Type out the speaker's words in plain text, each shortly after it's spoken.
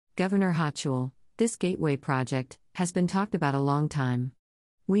Governor Hochul, this gateway project has been talked about a long time.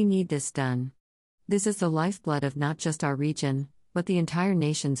 We need this done. This is the lifeblood of not just our region, but the entire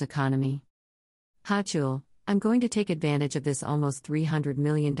nation's economy. Hochul, I'm going to take advantage of this almost $300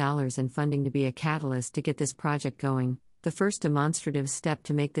 million in funding to be a catalyst to get this project going, the first demonstrative step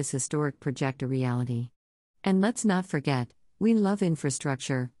to make this historic project a reality. And let's not forget, we love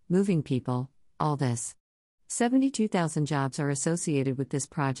infrastructure, moving people, all this. 72,000 jobs are associated with this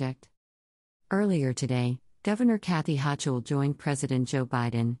project. Earlier today, Governor Kathy Hochul joined President Joe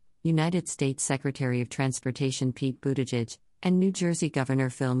Biden, United States Secretary of Transportation Pete Buttigieg, and New Jersey Governor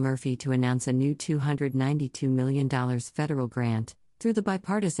Phil Murphy to announce a new $292 million federal grant, through the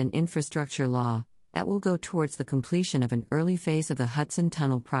bipartisan infrastructure law, that will go towards the completion of an early phase of the Hudson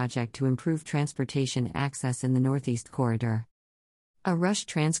Tunnel project to improve transportation access in the Northeast Corridor. A rushed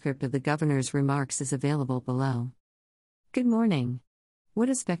transcript of the governor's remarks is available below. Good morning. What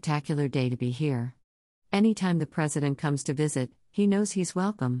a spectacular day to be here. Anytime the president comes to visit, he knows he's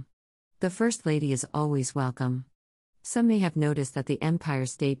welcome. The First Lady is always welcome. Some may have noticed that the Empire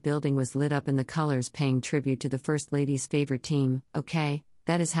State Building was lit up in the colors paying tribute to the First Lady's favorite team. Okay,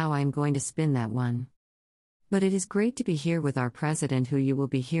 that is how I am going to spin that one. But it is great to be here with our president, who you will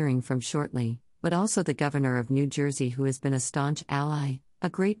be hearing from shortly, but also the governor of New Jersey, who has been a staunch ally,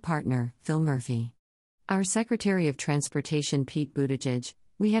 a great partner, Phil Murphy. Our Secretary of Transportation Pete Buttigieg.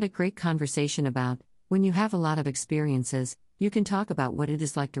 We had a great conversation about, when you have a lot of experiences, you can talk about what it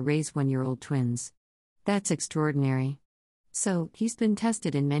is like to raise one-year-old twins. That's extraordinary. So, he's been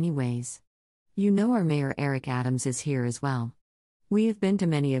tested in many ways. You know our Mayor Eric Adams is here as well. We have been to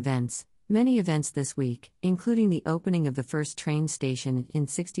many events this week, including the opening of the first train station in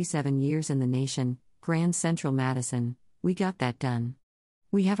 67 years in the nation, Grand Central Madison. We got that done.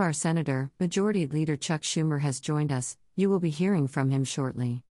 We have our Senator, Majority Leader Chuck Schumer has joined us. You will be hearing from him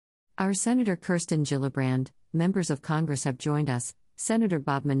shortly. Our Senator Kirsten Gillibrand, members of Congress have joined us. Senator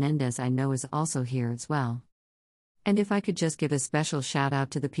Bob Menendez I know is also here as well. And if I could just give a special shout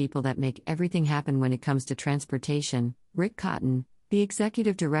out to the people that make everything happen when it comes to transportation, Rick Cotton, the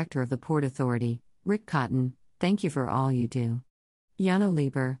Executive Director of the Port Authority. Rick Cotton, thank you for all you do. Janno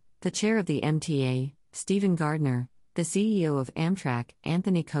Lieber, the Chair of the MTA, Stephen Gardner, the CEO of Amtrak,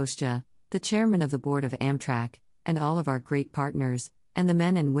 Anthony Kostya, the Chairman of the Board of Amtrak, and all of our great partners, and the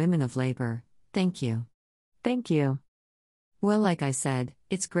men and women of labor, thank you. Thank you. Well, like I said,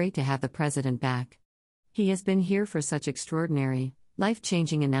 it's great to have the president back. He has been here for such extraordinary,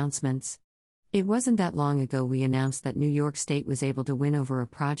 life-changing announcements. It wasn't that long ago we announced that New York State was able to win over a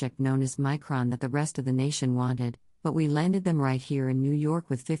project known as Micron that the rest of the nation wanted, but we landed them right here in New York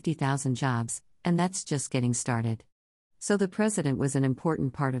with 50,000 jobs, and that's just getting started. So the president was an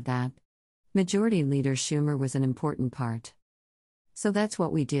important part of that. Majority Leader Schumer was an important part. So that's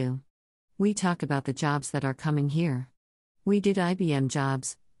what we do. We talk about the jobs that are coming here. We did IBM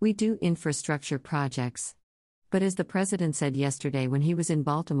jobs, we do infrastructure projects. But as the president said yesterday when he was in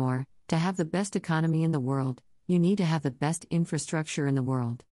Baltimore, to have the best economy in the world, you need to have the best infrastructure in the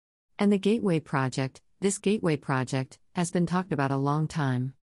world. And the Gateway Project, this Gateway Project, has been talked about a long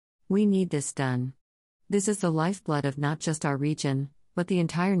time. We need this done. This is the lifeblood of not just our region, but the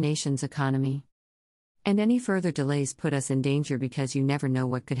entire nation's economy. And any further delays put us in danger because you never know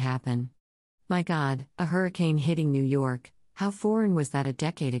what could happen. My God, a hurricane hitting New York, how foreign was that a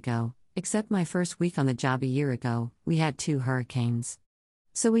decade ago? Except my first week on the job a year ago, we had 2 hurricanes.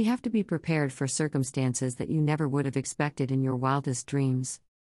 So we have to be prepared for circumstances that you never would have expected in your wildest dreams.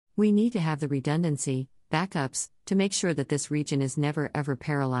 We need to have the redundancy, backups, to make sure that this region is never ever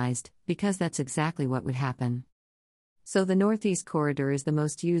paralyzed, because that's exactly what would happen. So the Northeast Corridor is the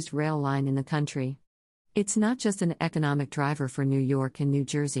most used rail line in the country. It's not just an economic driver for New York and New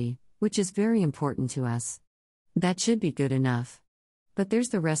Jersey, which is very important to us. That should be good enough. But there's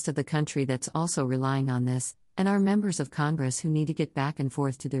the rest of the country that's also relying on this, and our members of Congress who need to get back and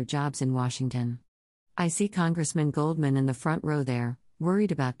forth to their jobs in Washington. I see Congressman Goldman in the front row there,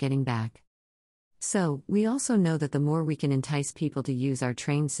 worried about getting back. So, we also know that the more we can entice people to use our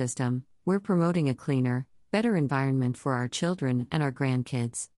train system, we're promoting a cleaner, better environment for our children and our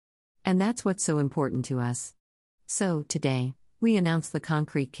grandkids. And that's what's so important to us. So, today, we announce the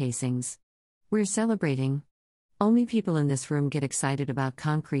concrete casings. We're celebrating. Only people in this room get excited about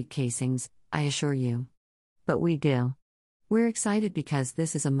concrete casings, I assure you. But we do. We're excited because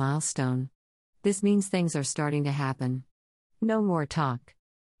this is a milestone. This means things are starting to happen. No more talk.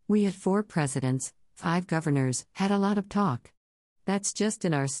 We had 4 presidents, 5 governors, had a lot of talk. That's just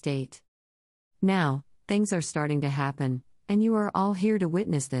in our state. Now, things are starting to happen, and you are all here to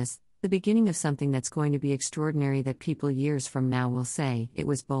witness this, The beginning of something that's going to be extraordinary that people years from now will say, it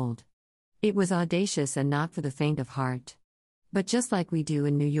was bold. It was audacious and not for the faint of heart. But just like we do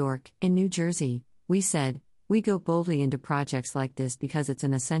in New York, in New Jersey, we said, we go boldly into projects like this because it's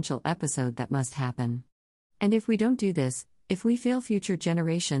an essential episode that must happen. And if we don't do this, if we fail future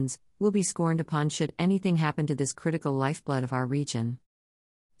generations, we'll be scorned upon should anything happen to this critical lifeblood of our region.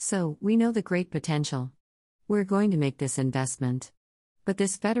 So, we know the great potential. We're going to make this investment. But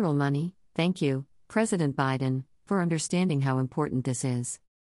this federal money, thank you, President Biden, for understanding how important this is.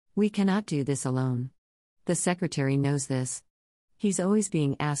 We cannot do this alone. The Secretary knows this. He's always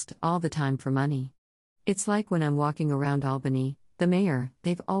being asked all the time for money. It's like when I'm walking around Albany, the mayor,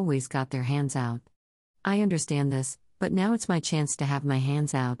 they've always got their hands out. I understand this, but now it's my chance to have my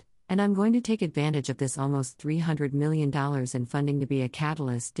hands out, and I'm going to take advantage of this almost $300 million in funding to be a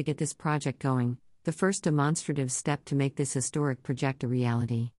catalyst to get this project going, the first demonstrative step to make this historic project a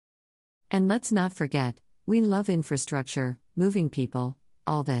reality. And let's not forget, we love infrastructure, moving people,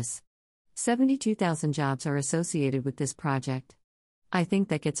 all this. 72,000 jobs are associated with this project. I think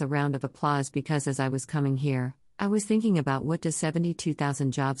that gets a round of applause because as I was coming here, I was thinking about what does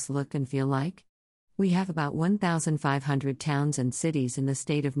 72,000 jobs look and feel like? We have about 1,500 towns and cities in the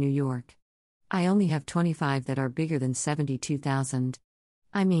state of New York. I only have 25 that are bigger than 72,000.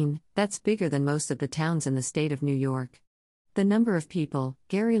 I mean, that's bigger than most of the towns in the state of New York. The number of people,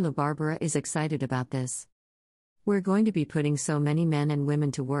 Gary LaBarbera is excited about this. We're going to be putting so many men and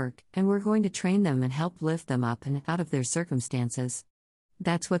women to work, and we're going to train them and help lift them up and out of their circumstances.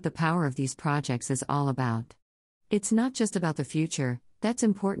 That's what the power of these projects is all about. It's not just about the future, that's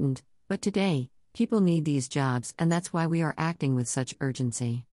important, but today, people need these jobs, and that's why we are acting with such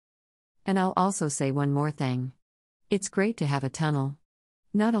urgency. And I'll also say one more thing. It's great to have a tunnel.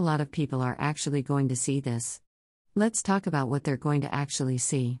 Not a lot of people are actually going to see this. Let's talk about what they're going to actually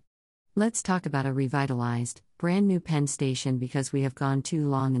see. Let's talk about a revitalized, brand new Penn Station because we have gone too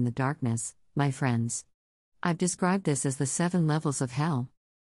long in the darkness, my friends. I've described this as the 7 levels of hell.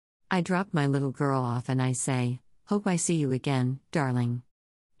 I drop my little girl off and I say, hope I see you again, darling.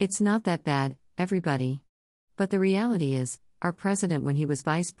 It's not that bad, everybody. But the reality is, our president when he was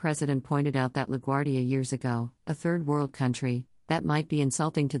vice president pointed out that LaGuardia years ago, a third world country, that might be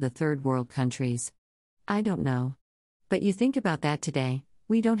insulting to the third world countries. I don't know. But you think about that today,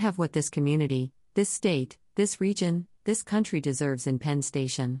 we don't have what this community, this state, this region, this country deserves in Penn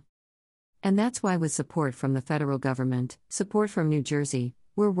Station. And that's why with support from the federal government, support from New Jersey,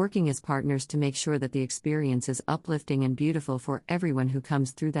 we're working as partners to make sure that the experience is uplifting and beautiful for everyone who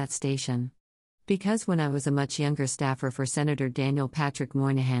comes through that station. Because when I was a much younger staffer for Senator Daniel Patrick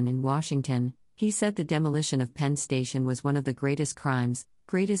Moynihan in Washington, he said the demolition of Penn Station was one of the greatest crimes,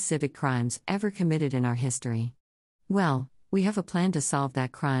 greatest civic crimes ever committed in our history. Well, we have a plan to solve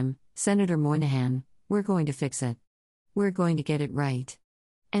that crime, Senator Moynihan, we're going to fix it. We're going to get it right.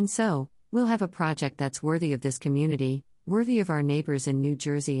 And so, we'll have a project that's worthy of this community, worthy of our neighbors in New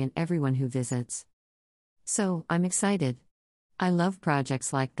Jersey and everyone who visits. So, I'm excited. I love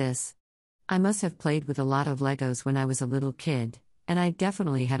projects like this. I must have played with a lot of Legos when I was a little kid, and I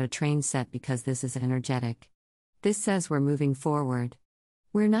definitely had a train set because this is energetic. This says we're moving forward.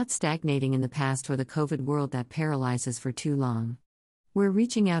 We're not stagnating in the past or the COVID world that paralyzes for too long. We're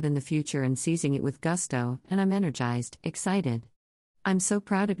reaching out in the future and seizing it with gusto, and I'm energized, excited. I'm so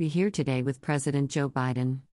proud to be here today with President Joe Biden.